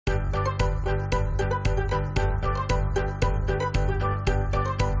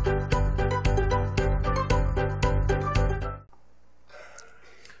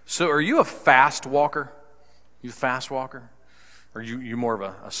So are you a fast walker? You a fast walker? Or you more of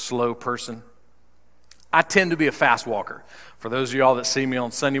a slow person? I tend to be a fast walker. For those of y'all that see me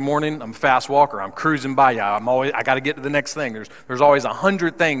on Sunday morning, I'm a fast walker. I'm cruising by you. I got to get to the next thing. There's always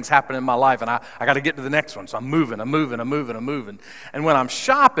 100 things happening in my life, and I got to get to the next one. So I'm moving. And when I'm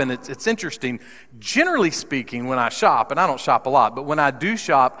shopping, it's interesting. Generally speaking, when I shop, and I don't shop a lot, but when I do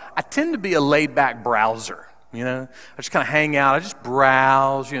shop, I tend to be a laid-back browser. I just kind of hang out. I just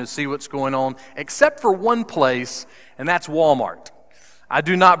browse, see what's going on, except for one place, and that's Walmart. I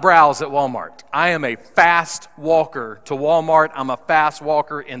do not browse at Walmart. I am a fast walker to Walmart. I'm a fast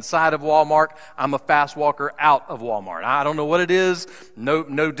walker inside of Walmart. I'm a fast walker out of Walmart. I don't know what it is.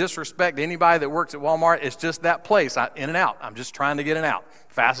 No disrespect to anybody that works at Walmart. It's just that place, in and out. I'm just trying to get in and out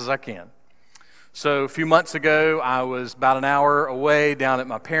fast as I can. So a few months ago, I was about an hour away down at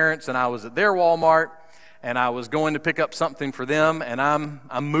my parents', and I was at their Walmart, and I was going to pick up something for them, and I'm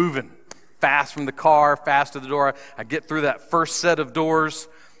moving. Fast from the car, fast to the door. I get through that first set of doors,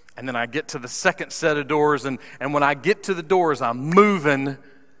 and then I get to the second set of doors, and when I get to the doors, I'm moving,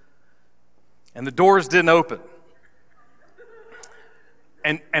 and the doors didn't open.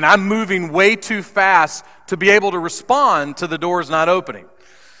 And I'm moving way too fast to be able to respond to the doors not opening.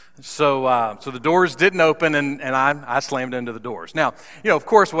 So the doors didn't open, and I slammed into the doors. Now, of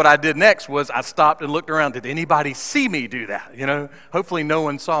course, what I did next was I stopped and looked around. Did anybody see me do that? Hopefully no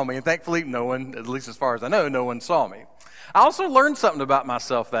one saw me. And thankfully, no one, at least as far as I know, no one saw me. I also learned something about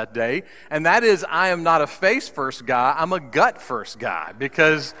myself that day, and that is I am not a face-first guy. I'm a gut-first guy,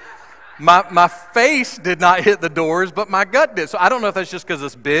 because my face did not hit the doors, but my gut did. So I don't know if that's just because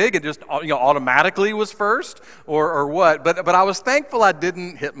it's big and just automatically was first or what, but I was thankful I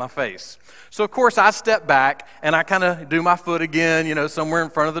didn't hit my face. So of course I step back and I kind of do my foot again, somewhere in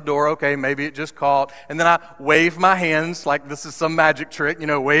front of the door. Okay, maybe it just caught. And then I wave my hands like this is some magic trick.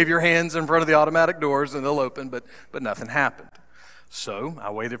 Wave your hands in front of the automatic doors and they'll open, but nothing happened. So I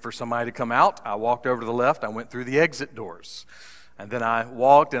waited for somebody to come out. I walked over to the left. I went through the exit doors. And then I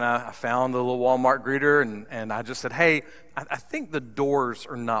walked and I found the little Walmart greeter and I just said, hey, I think the doors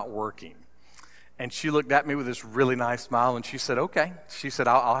are not working. And she looked at me with this really nice smile and she said, okay. She said,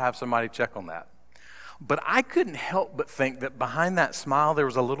 I'll have somebody check on that. But I couldn't help but think that behind that smile there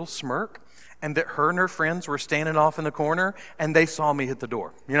was a little smirk and that her and her friends were standing off in the corner and they saw me hit the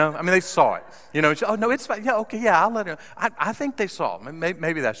door. They saw it. She, oh, no, it's fine. Yeah, okay, yeah, I'll let her. I think they saw it.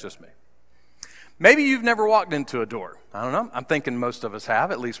 Maybe that's just me. Maybe you've never walked into a door. I don't know. I'm thinking most of us have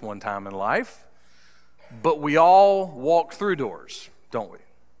at least one time in life. But we all walk through doors, don't we?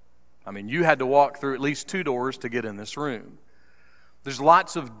 You had to walk through at least 2 doors to get in this room. There's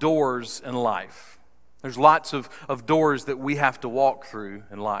lots of doors in life. There's lots of doors that we have to walk through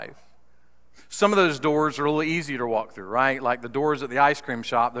in life. Some of those doors are a little easier to walk through, right? Like the doors at the ice cream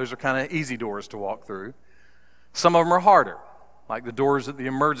shop, those are kind of easy doors to walk through. Some of them are harder. Like the doors at the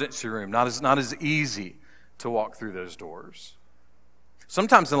emergency room, not as easy to walk through those doors.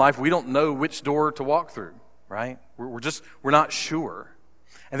 Sometimes in life we don't know which door to walk through, right? We're not sure.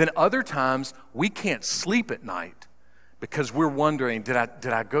 And then other times we can't sleep at night because we're wondering, did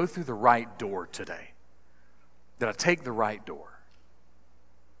I go through the right door today? Did I take the right door?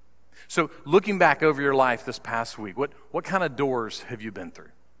 So looking back over your life this past week, what kind of doors have you been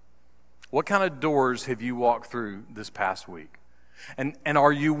through? What kind of doors have you walked through this past week? And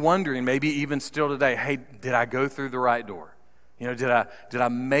are you wondering, maybe even still today, hey, did I go through the right door? Did I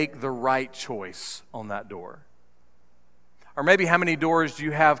make the right choice on that door? Or maybe how many doors do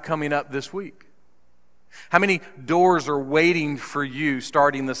you have coming up this week? How many doors are waiting for you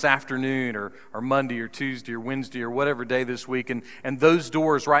starting this afternoon or Monday or Tuesday or Wednesday or whatever day this week? And those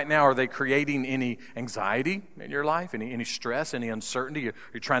doors right now, are they creating any anxiety in your life? Any stress, any uncertainty?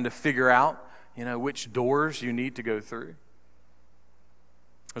 You're trying to figure out, which doors you need to go through?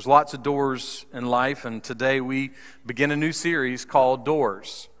 There's lots of doors in life, and today we begin a new series called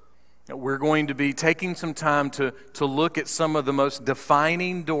Doors. We're going to be taking some time to look at some of the most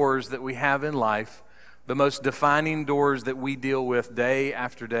defining doors that we have in life, the most defining doors that we deal with day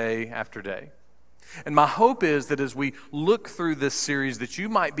after day after day. And my hope is that as we look through this series, that you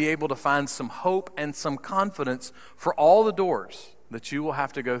might be able to find some hope and some confidence for all the doors that you will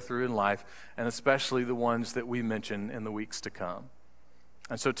have to go through in life, and especially the ones that we mention in the weeks to come.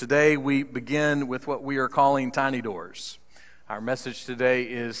 And so today we begin with what we are calling Tiny Doors. Our message today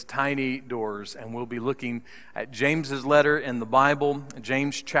is Tiny Doors, and we'll be looking at James's letter in the Bible,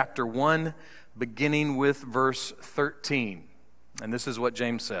 James chapter 1, beginning with verse 13. And this is what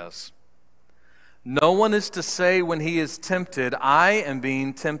James says. No one is to say when he is tempted, I am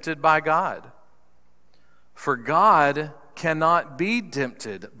being tempted by God. For God cannot be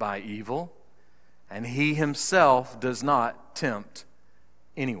tempted by evil, and he himself does not tempt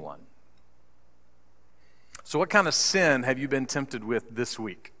anyone. So what kind of sin have you been tempted with this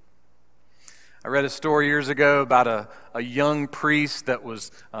week? I read a story years ago about a young priest that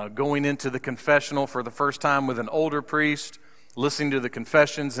was going into the confessional for the first time with an older priest, listening to the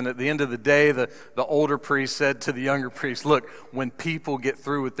confessions, and at the end of the day, the older priest said to the younger priest, look, when people get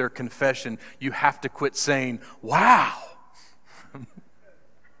through with their confession, you have to quit saying, wow.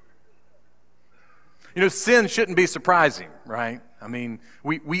 You know, sin shouldn't be surprising, right? I mean,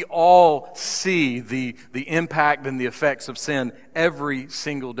 we all see the impact and the effects of sin every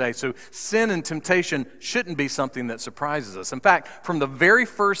single day. So sin and temptation shouldn't be something that surprises us. In fact, from the very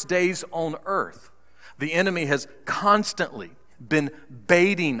first days on earth, the enemy has constantly been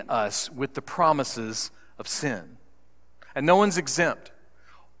baiting us with the promises of sin. And no one's exempt.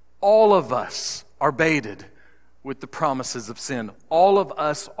 All of us are baited with the promises of sin. All of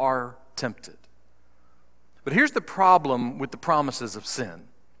us are tempted. But here's the problem with the promises of sin.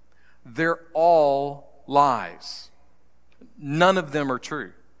 They're all lies. None of them are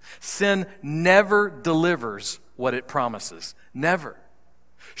true. Sin never delivers what it promises. Never.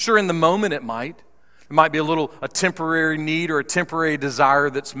 Sure, in the moment it might. It might be a temporary need or a temporary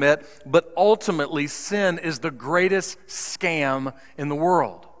desire that's met. But ultimately, sin is the greatest scam in the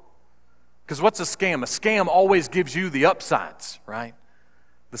world. Because what's a scam? A scam always gives you the upsides, right?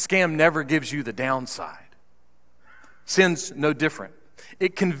 The scam never gives you the downside. Sin's no different.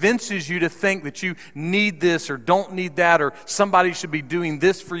 It convinces you to think that you need this or don't need that, or somebody should be doing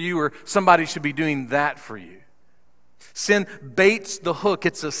this for you or somebody should be doing that for you. Sin baits the hook.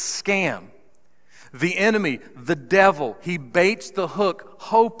 It's a scam. The enemy, the devil, he baits the hook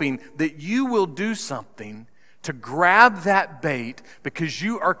hoping that you will do something to grab that bait because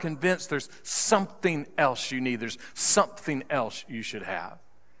you are convinced there's something else you need. There's something else you should have.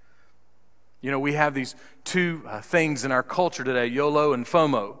 You know, we have these two things in our culture today, YOLO and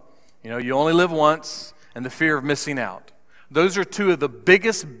FOMO. You know, you only live once, and the fear of missing out. Those are two of the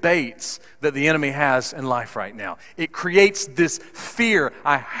biggest baits that the enemy has in life right now. It creates this fear.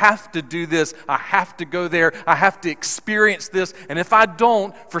 I have to do this. I have to go there. I have to experience this. And if I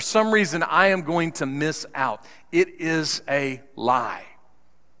don't, for some reason, I am going to miss out. It is a lie.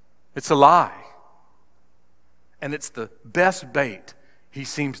 It's a lie. And it's the best bait he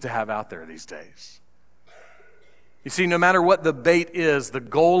seems to have out there these days. You see, no matter what the bait is, the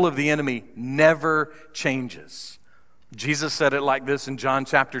goal of the enemy never changes. Jesus said it like this in John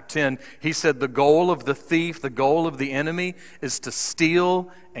chapter 10. He said, the goal of the thief, the goal of the enemy is to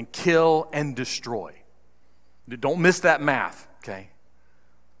steal and kill and destroy. Don't miss that math, okay?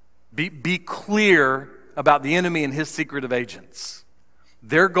 Be clear about the enemy and his secretive agents.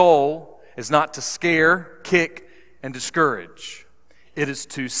 Their goal is not to scare, kick, and discourage. It is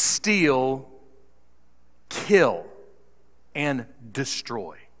to steal, kill, and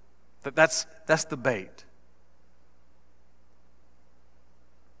destroy. That's the bait.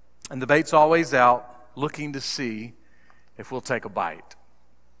 And the bait's always out looking to see if we'll take a bite.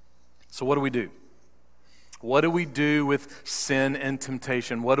 So what do we do? What do we do with sin and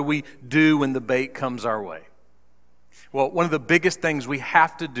temptation? What do we do when the bait comes our way? Well, one of the biggest things we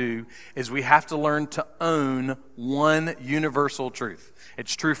have to do is we have to learn to own one universal truth.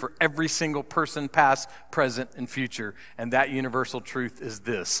 It's true for every single person, past, present, and future. And that universal truth is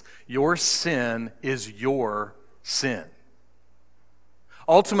this: your sin is your sin.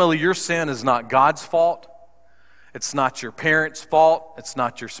 Ultimately, your sin is not God's fault. It's not your parents' fault. It's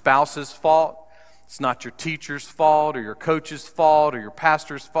not your spouse's fault. It's not your teacher's fault or your coach's fault or your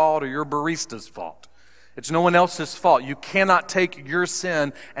pastor's fault or your barista's fault. It's no one else's fault. You cannot take your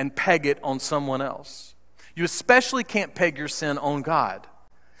sin and peg it on someone else. You especially can't peg your sin on God.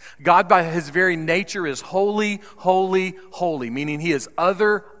 God, by his very nature, is holy, holy, holy, meaning he is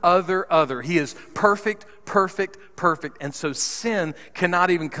other. He is perfect, perfect, perfect. And so sin cannot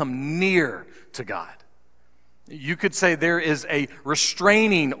even come near to God. You could say there is a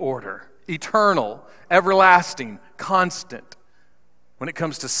restraining order, eternal, everlasting, constant, when it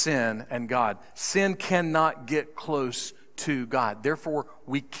comes to sin and God. Sin cannot get close to God. Therefore,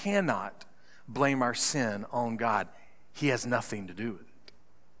 we cannot blame our sin on God. He has nothing to do with it.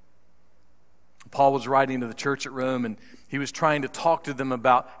 Paul was writing to the church at Rome, and he was trying to talk to them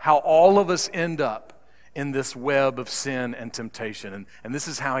about how all of us end up in this web of sin and temptation. And this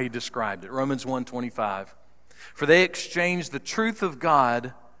is how he described it. Romans 1:25. For they exchanged the truth of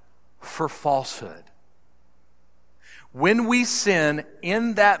God for falsehood. When we sin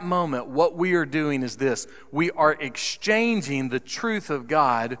in that moment, what we are doing is this: we are exchanging the truth of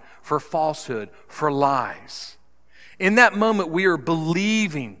God for falsehood, for lies. In that moment, we are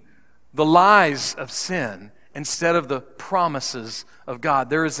believing the lies of sin instead of the promises of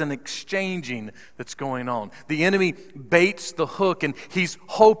God. There is an exchanging that's going on. The enemy baits the hook, and he's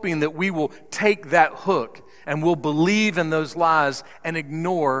hoping that we will take that hook and we'll believe in those lies and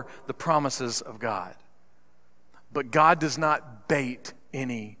ignore the promises of God. But God does not bait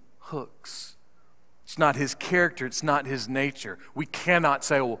any hooks. It's not his character. It's not his nature. We cannot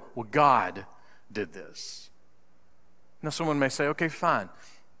say, well, God did this. Now, someone may say, okay, fine.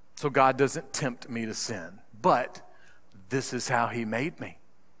 So God doesn't tempt me to sin. But this is how he made me.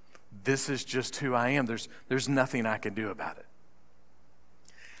 This is just who I am. There's nothing I can do about it.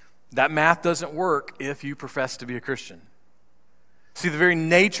 That math doesn't work if you profess to be a Christian. See, the very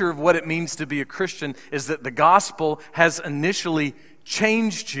nature of what it means to be a Christian is that the gospel has initially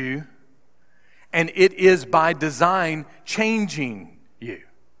changed you, and it is by design changing you.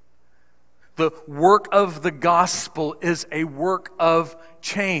 The work of the gospel is a work of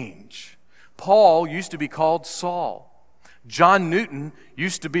change. Paul used to be called Saul. John Newton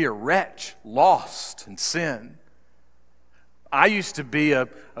used to be a wretch, lost in sin. I used to be a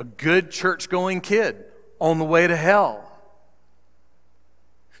good church-going kid on the way to hell.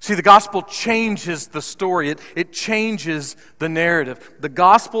 See, the gospel changes the story. It changes the narrative. The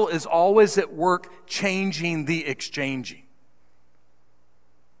gospel is always at work changing the exchanging.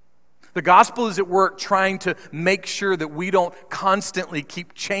 The gospel is at work trying to make sure that we don't constantly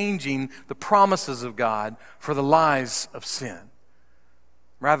keep changing the promises of God for the lies of sin.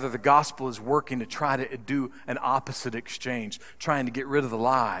 Rather, the gospel is working to try to do an opposite exchange, trying to get rid of the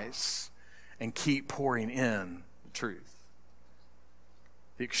lies and keep pouring in the truth.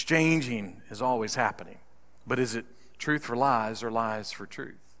 The exchanging is always happening. But is it truth for lies or lies for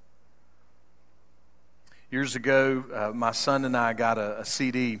truth? Years ago, my son and I got a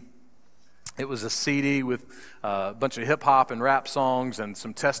CD. It was a CD with a bunch of hip-hop and rap songs and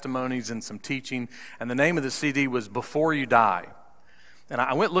some testimonies and some teaching. And the name of the CD was Before You Die. And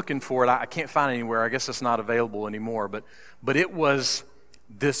I went looking for it. I can't find it anywhere. I guess it's not available anymore. But it was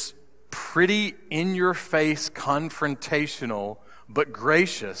this pretty in-your-face, confrontational, but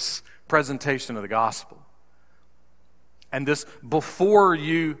gracious presentation of the gospel. And this before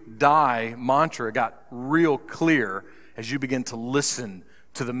you die mantra got real clear as you begin to listen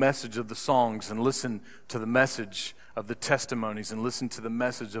to the message of the songs and listen to the message of the testimonies and listen to the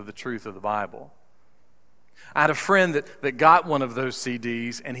message of the truth of the Bible. I had a friend that got one of those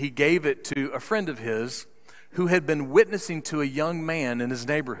CDs, and he gave it to a friend of his who had been witnessing to a young man in his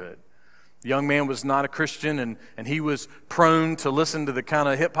neighborhood. The young man was not a Christian, and he was prone to listen to the kind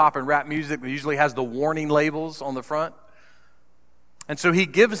of hip-hop and rap music that usually has the warning labels on the front. And so he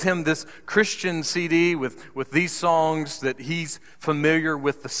gives him this Christian CD with these songs that he's familiar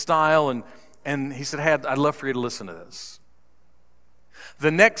with the style, and he said, hey, I'd love for you to listen to this.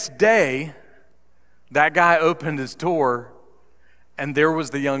 The next day, that guy opened his door, and there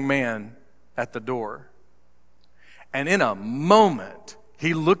was the young man at the door. And in a moment,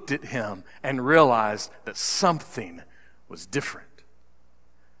 he looked at him and realized that something was different.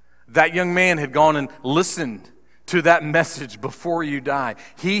 That young man had gone and listened to that message before you die.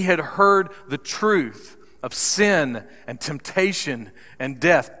 He had heard the truth of sin and temptation and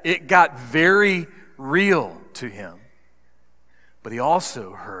death. It got very real to him. But he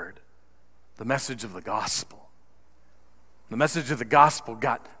also heard the message of the gospel. The message of the gospel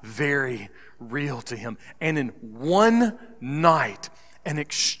got very real to him. And in one night, an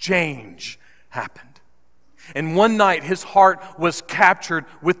exchange happened. In one night, his heart was captured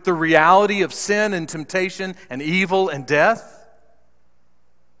with the reality of sin and temptation and evil and death.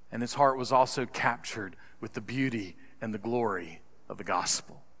 And his heart was also captured with the beauty and the glory of the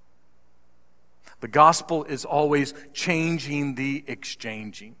gospel. The gospel is always changing the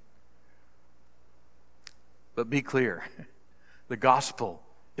exchanging. But be clear, the gospel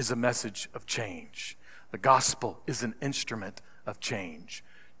is a message of change. The gospel is an instrument of change.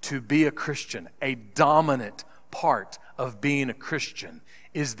 To be a Christian, a dominant part of being a Christian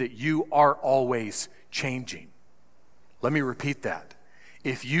is that you are always changing. Let me repeat that.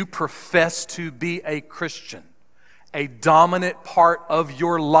 If you profess to be a Christian, a dominant part of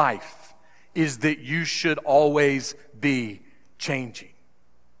your life is that you should always be changing.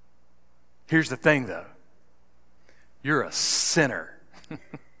 Here's the thing, though. You're a sinner,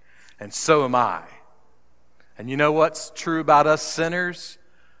 and so am I. And you know what's true about us sinners?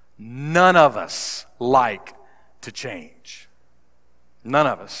 None of us like to change. None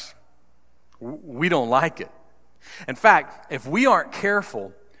of us. We don't like it. In fact, if we aren't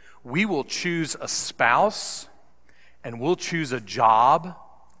careful, we will choose a spouse, and we'll choose a job,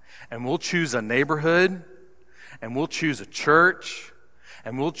 and we'll choose a neighborhood, and we'll choose a church,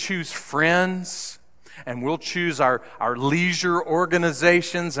 and we'll choose friends, and we'll choose our leisure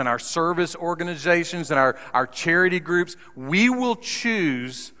organizations and our service organizations and our charity groups. We will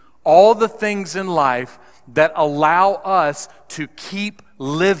choose all the things in life that allow us to keep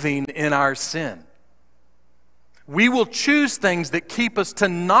living in our sin. We will choose things that keep us to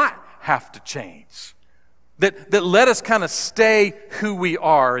not have to change, that let us kind of stay who we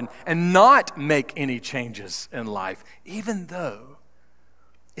are and not make any changes in life, even though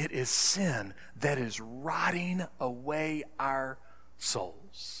it is sin that is rotting away our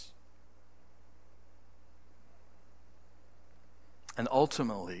souls. And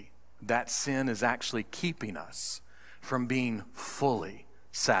ultimately, that sin is actually keeping us from being fully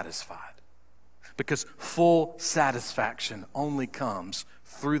satisfied. Because full satisfaction only comes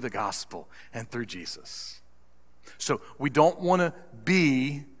through the gospel and through Jesus. So we don't want to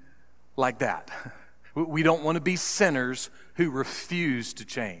be like that. We don't want to be sinners who refuse to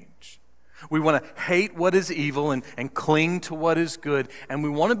change. We want to hate what is evil and cling to what is good. And we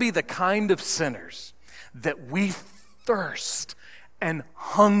want to be the kind of sinners that we thirst and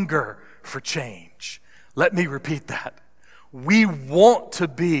hunger for change. Let me repeat that. We want to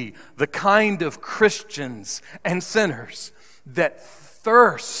be the kind of Christians and sinners that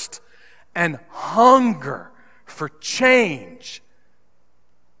thirst and hunger for change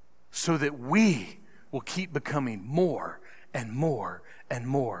so that we will keep becoming more and more and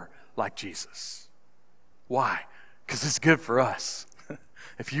more like Jesus. Why? Because it's good for us.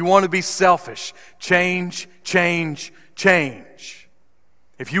 If you want to be selfish, change, change, change.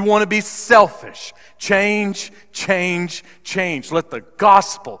 If you want to be selfish, change, change, change. Let the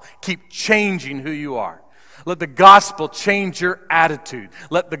gospel keep changing who you are. Let the gospel change your attitude.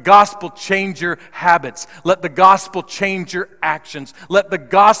 Let the gospel change your habits. Let the gospel change your actions. Let the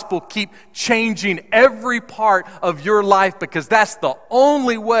gospel keep changing every part of your life, because that's the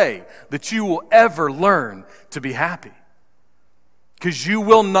only way that you will ever learn to be happy. Because you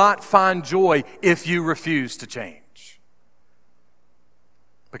will not find joy if you refuse to change.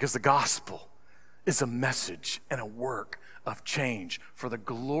 Because the gospel is a message and a work of change for the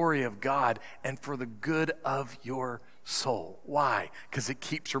glory of God and for the good of your soul. Why? Because it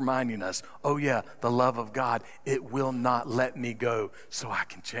keeps reminding us, oh yeah, the love of God, it will not let me go so I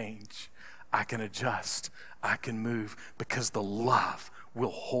can change. I can adjust. I can move, because the love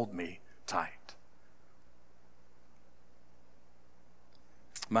will hold me tight.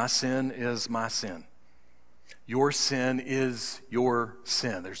 My sin is my sin. Your sin is your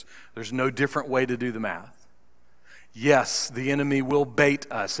sin. There's no different way to do the math. Yes, the enemy will bait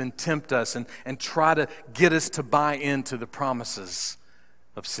us and tempt us and try to get us to buy into the promises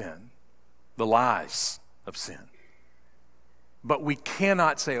of sin, the lies of sin. But we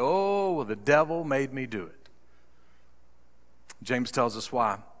cannot say, oh, well, the devil made me do it. James tells us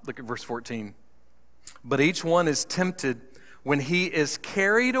why. Look at verse 14. But each one is tempted when he is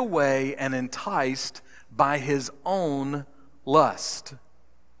carried away and enticed by his own lust.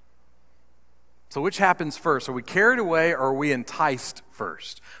 So which happens first? Are we carried away or are we enticed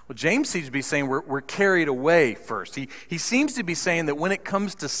first? Well, James seems to be saying we're carried away first. He seems to be saying that when it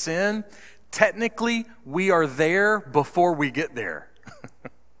comes to sin, technically we are there before we get there.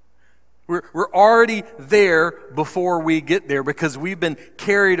 We're already there before we get there because we've been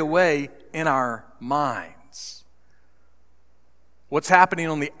carried away in our minds. What's happening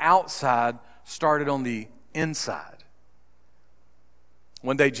on the outside started on the inside.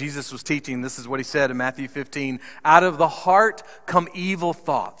 One day Jesus was teaching, this is what he said in Matthew 15, out of the heart come evil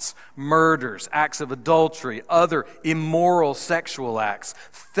thoughts, murders, acts of adultery, other immoral sexual acts,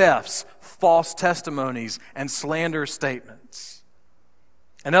 thefts, false testimonies, and slander statements.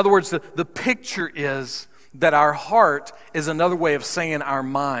 In other words, the picture is that our heart is another way of saying our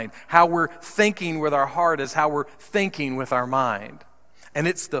mind. How we're thinking with our heart is how we're thinking with our mind. And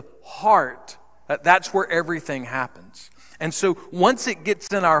it's the heart, that's where everything happens. And so once it gets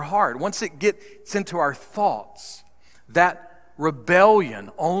in our heart, once it gets into our thoughts, that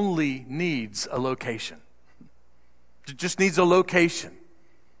rebellion only needs a location. It just needs a location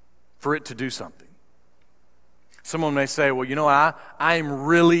for it to do something. Someone may say, well, you know, I am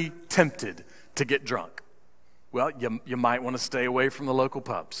really tempted to get drunk. Well, you might want to stay away from the local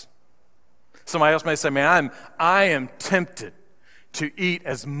pubs. Somebody else may say, man, I am tempted to eat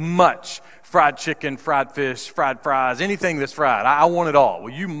as much fried chicken, fried fish, fried fries, anything that's fried. I want it all.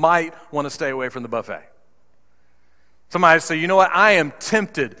 Well, you might want to stay away from the buffet. Somebody say, you know what, I am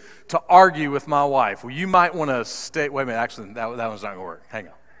tempted to argue with my wife. Well, you might want to stay. Wait a minute, actually, that one's not going to work. Hang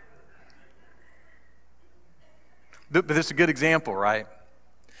on. But this is a good example, right?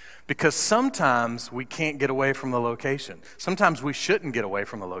 Because sometimes we can't get away from the location. Sometimes we shouldn't get away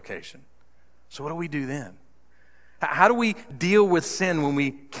from the location. So what do we do then? How do we deal with sin when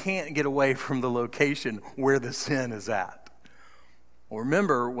we can't get away from the location where the sin is at? Well,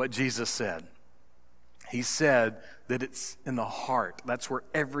 remember what Jesus said. He said that it's in the heart. That's where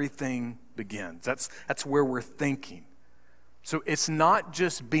everything begins. That's where we're thinking. So it's not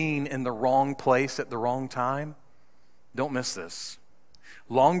just being in the wrong place at the wrong time. Don't miss this.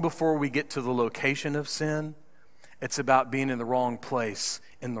 Long before we get to the location of sin, it's about being in the wrong place,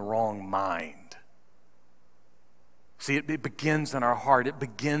 in the wrong mind. See, it begins in our heart. It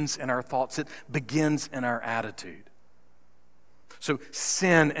begins in our thoughts. It begins in our attitude. So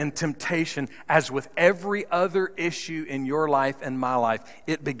sin and temptation, as with every other issue in your life and my life,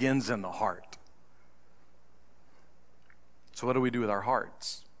 it begins in the heart. So what do we do with our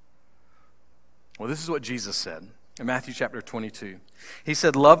hearts? Well, this is what Jesus said in Matthew chapter 22. He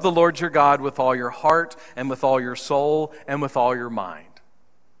said, "Love the Lord your God with all your heart and with all your soul and with all your mind."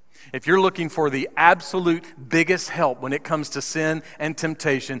 If you're looking for the absolute biggest help when it comes to sin and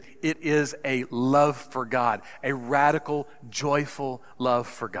temptation, it is a love for God, a radical, joyful love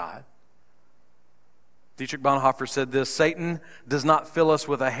for God. Dietrich Bonhoeffer said this: Satan does not fill us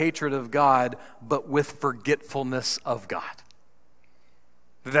with a hatred of God, but with forgetfulness of God.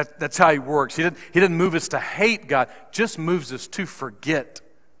 That's how he works. He didn't move us to hate God, just moves us to forget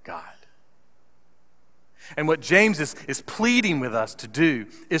God. And what James is pleading with us to do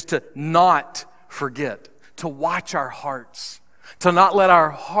is to not forget, to watch our hearts, to not let our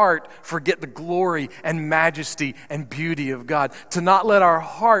heart forget the glory and majesty and beauty of God, to not let our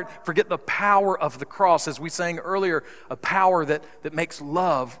heart forget the power of the cross, as we sang earlier, a power that makes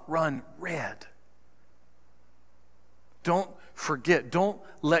love run red. Don't forget. Don't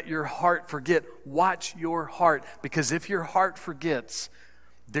let your heart forget. Watch your heart, because if your heart forgets,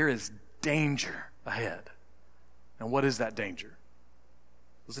 there is danger ahead. And what is that danger?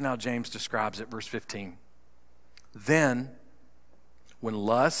 Listen how James describes it, verse 15. Then, when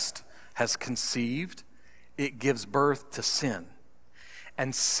lust has conceived, it gives birth to sin.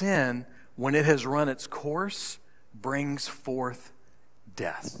 And sin, when it has run its course, brings forth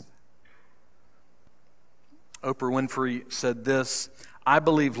death. Oprah Winfrey said this: "I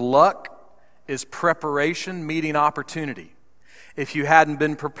believe luck is preparation meeting opportunity. If you hadn't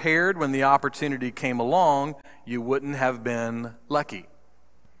been prepared when the opportunity came along, you wouldn't have been lucky."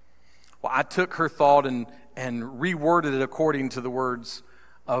 Well, I took her thought and reworded it according to the words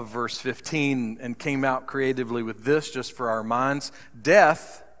of verse 15 and came out creatively with this just for our minds.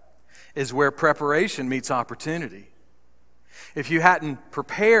 Death is where preparation meets opportunity. If you hadn't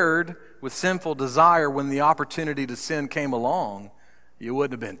prepared with sinful desire when the opportunity to sin came along, you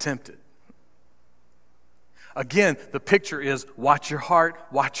wouldn't have been tempted. Again, the picture is watch your heart,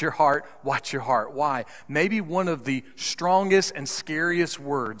 watch your heart, watch your heart. Why? Maybe one of the strongest and scariest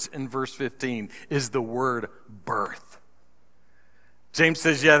words in verse 15 is the word birth. James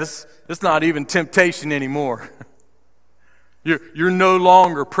says, this is not even temptation anymore. You're no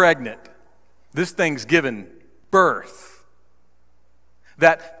longer pregnant. This thing's given birth.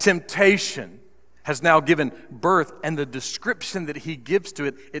 That temptation has now given birth, and the description that he gives to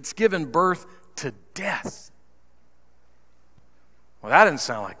it, it's given birth to death. Well, that didn't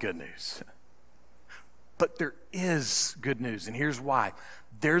sound like good news. But there is good news, and here's why.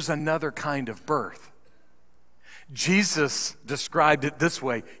 There's another kind of birth. Jesus described it this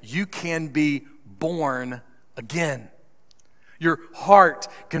way: you can be born again. Your heart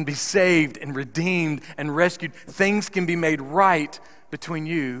can be saved and redeemed and rescued. Things can be made right between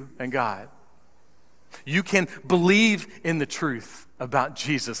you and God. You can believe in the truth about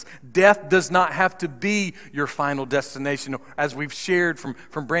Jesus. Death does not have to be your final destination. As we've shared from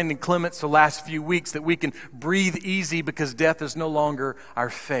Brandon Clements the last few weeks, that we can breathe easy because death is no longer our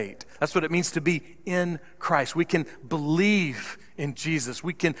fate. That's what it means to be in Christ. We can believe in Jesus.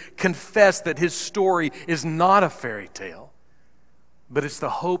 We can confess that his story is not a fairy tale, but it's the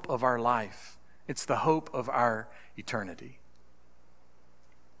hope of our life. It's the hope of our eternity.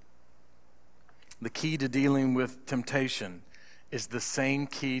 The key to dealing with temptation is the same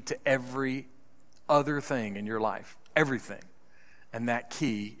key to every other thing in your life. Everything. And that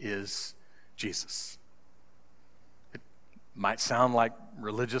key is Jesus. It might sound like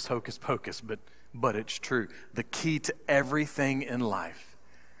religious hocus pocus, but it's true. The key to everything in life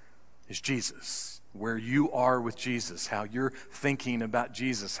is Jesus. Where you are with Jesus, how you're thinking about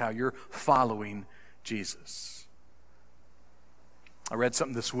Jesus, how you're following Jesus. I read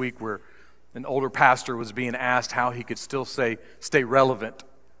something this week where an older pastor was being asked how he could still stay relevant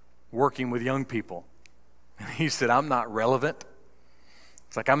working with young people. And he said, "I'm not relevant.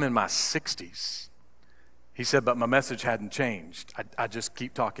 It's like I'm in my 60s. He said, but my message hadn't changed. I just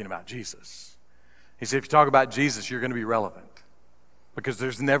keep talking about Jesus. He said, if you talk about Jesus, you're going to be relevant. Because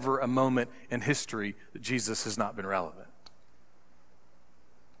there's never a moment in history that Jesus has not been relevant.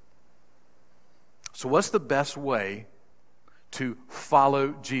 So what's the best way to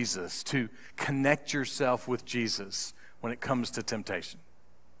follow Jesus, to connect yourself with Jesus when it comes to temptation?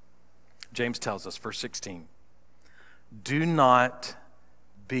 James tells us, verse 16, do not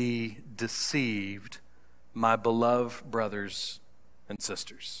be deceived, my beloved brothers and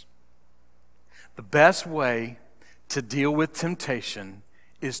sisters. The best way to deal with temptation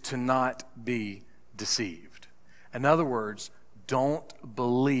is to not be deceived. In other words, don't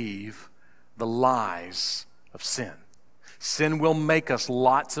believe the lies of sin. Sin will make us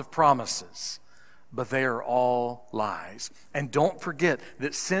lots of promises, but they are all lies. And don't forget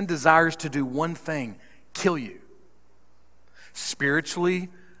that sin desires to do one thing, kill you. Spiritually,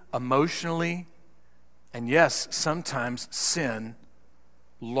 emotionally, and yes, sometimes sin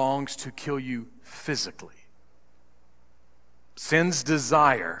longs to kill you physically. Sin's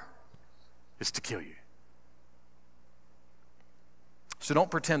desire is to kill you. So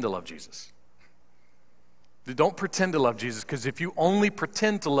don't pretend to love Jesus. Don't pretend to love Jesus, because if you only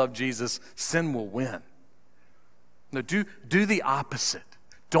pretend to love Jesus, sin will win. No, do the opposite.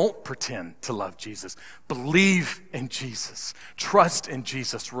 Don't pretend to love Jesus. Believe in Jesus. Trust in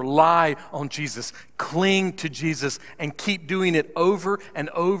Jesus. Rely on Jesus. Cling to Jesus and keep doing it over and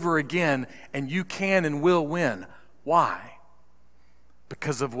over again, and you can and will win. Why?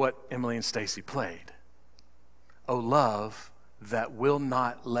 Because of what Emily and Stacy played. Oh, love that will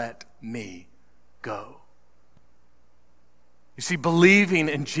not let me go. You see, believing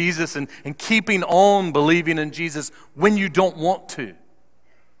in Jesus and keeping on believing in Jesus when you don't want to,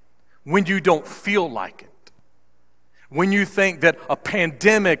 when you don't feel like it, when you think that a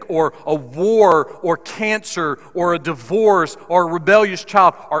pandemic or a war or cancer or a divorce or a rebellious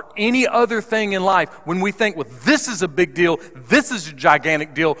child or any other thing in life, when we think, well, this is a big deal, this is a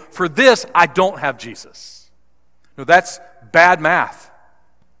gigantic deal, for this I don't have Jesus. No, that's bad math.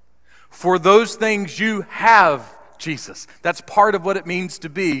 For those things you have Jesus. That's part of what it means to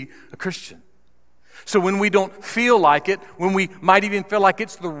be a Christian. So when we don't feel like it, when we might even feel like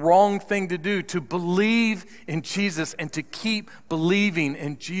it's the wrong thing to do, to believe in Jesus and to keep believing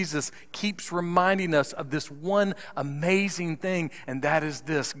in Jesus keeps reminding us of this one amazing thing, and that is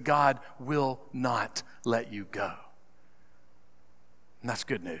this: God will not let you go. And that's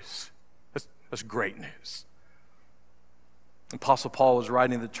good news. That's great news. Apostle Paul was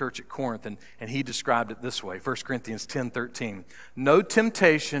writing to the church at Corinth, and he described it this way, 1 Corinthians 10:13. No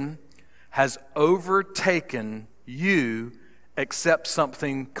temptation has overtaken you except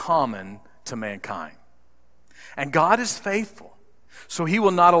something common to mankind. And God is faithful, so he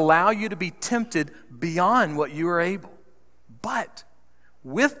will not allow you to be tempted beyond what you are able. But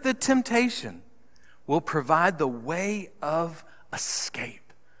with the temptation will provide the way of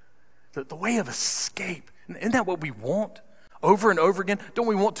escape. The way of escape. Isn't that what we want? Over and over again, don't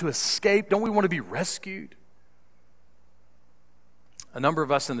we want to escape? Don't we want to be rescued? A number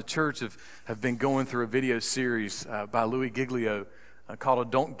of us in the church have been going through a video series by Louis Giglio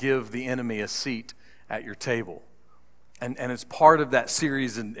called Don't Give the Enemy a Seat at Your Table. And it's part of that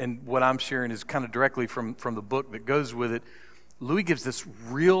series, and what I'm sharing is kind of directly from the book that goes with it. Louis gives this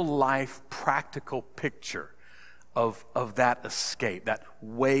real-life, practical picture of that escape, that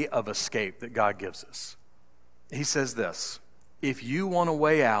way of escape that God gives us. He says this: if you want a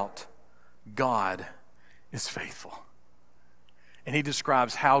way out, God is faithful. And he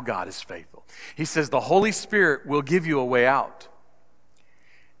describes how God is faithful. He says the Holy Spirit will give you a way out.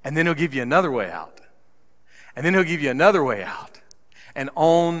 And then he'll give you another way out. And then he'll give you another way out. And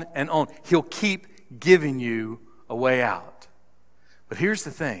on and on. He'll keep giving you a way out. But here's the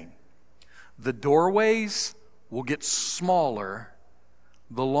thing. The doorways will get smaller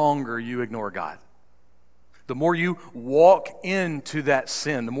the longer you ignore God. The more you walk into that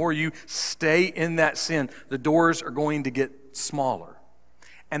sin, the more you stay in that sin, the doors are going to get smaller.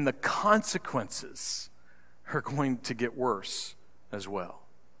 And the consequences are going to get worse as well.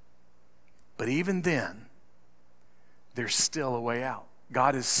 But even then, there's still a way out.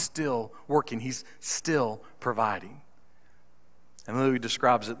 God is still working. He's still providing. And Louis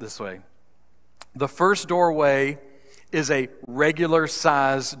describes it this way. The first doorway is a regular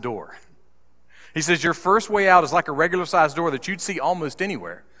size door. He says your first way out is like a regular sized door that you'd see almost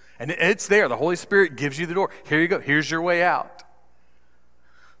anywhere. And it's there. The Holy Spirit gives you the door. Here you go. Here's your way out.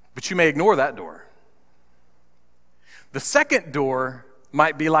 But you may ignore that door. The second door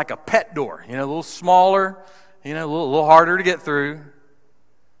might be like a pet door. A little smaller, a little harder to get through.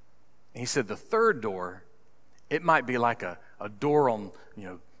 And he said the third door, it might be like a door on,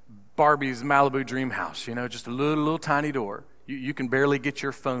 Barbie's Malibu Dream House, just a little tiny door. You can barely get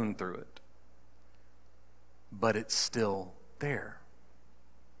your phone through it. But it's still there.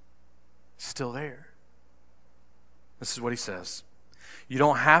 Still there. This is what he says. You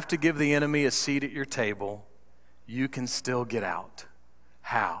don't have to give the enemy a seat at your table. You can still get out.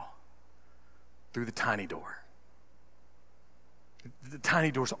 How? Through the tiny door. The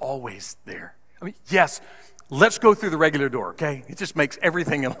tiny door's always there. I mean, yes, let's go through the regular door, okay? It just makes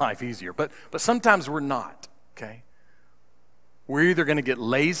everything in life easier. But sometimes we're not, okay? We're either going to get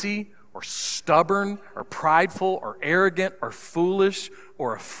lazy or stubborn or prideful or arrogant or foolish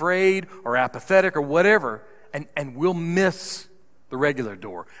or afraid or apathetic or whatever, and we'll miss the regular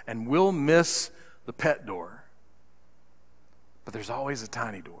door and we'll miss the pet door. But there's always a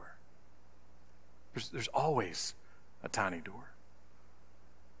tiny door. There's always a tiny door.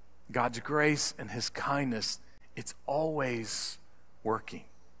 God's grace and His kindness, it's always working.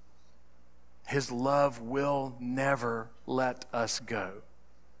 His love will never let us go.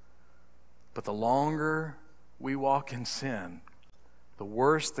 But the longer we walk in sin, the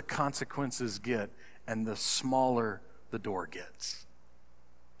worse the consequences get and the smaller the door gets.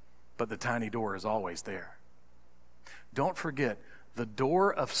 But the tiny door is always there. Don't forget, the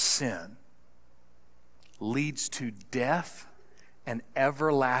door of sin leads to death and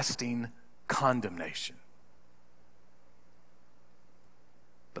everlasting condemnation.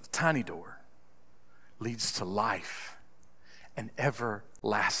 But the tiny door leads to life and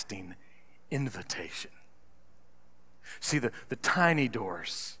everlasting invitation. See, the tiny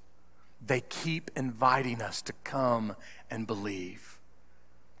doors, they keep inviting us to come and believe,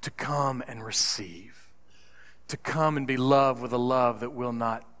 to come and receive, to come and be loved with a love that will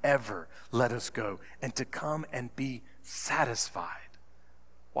not ever let us go, and to come and be satisfied.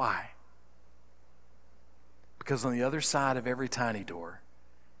 Why? Because on the other side of every tiny door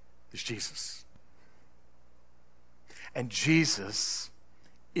is Jesus. And Jesus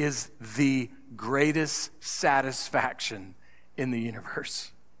is the greatest satisfaction in the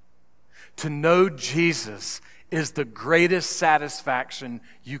universe. To know Jesus is the greatest satisfaction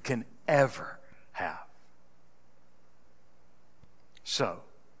you can ever have. So,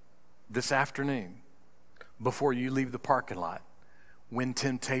 this afternoon, before you leave the parking lot, when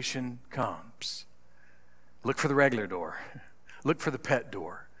temptation comes, look for the regular door. Look for the pet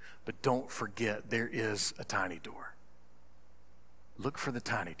door. But don't forget there is a tiny door. Look for the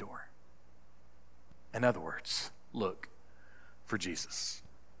tiny door. In other words, look for Jesus.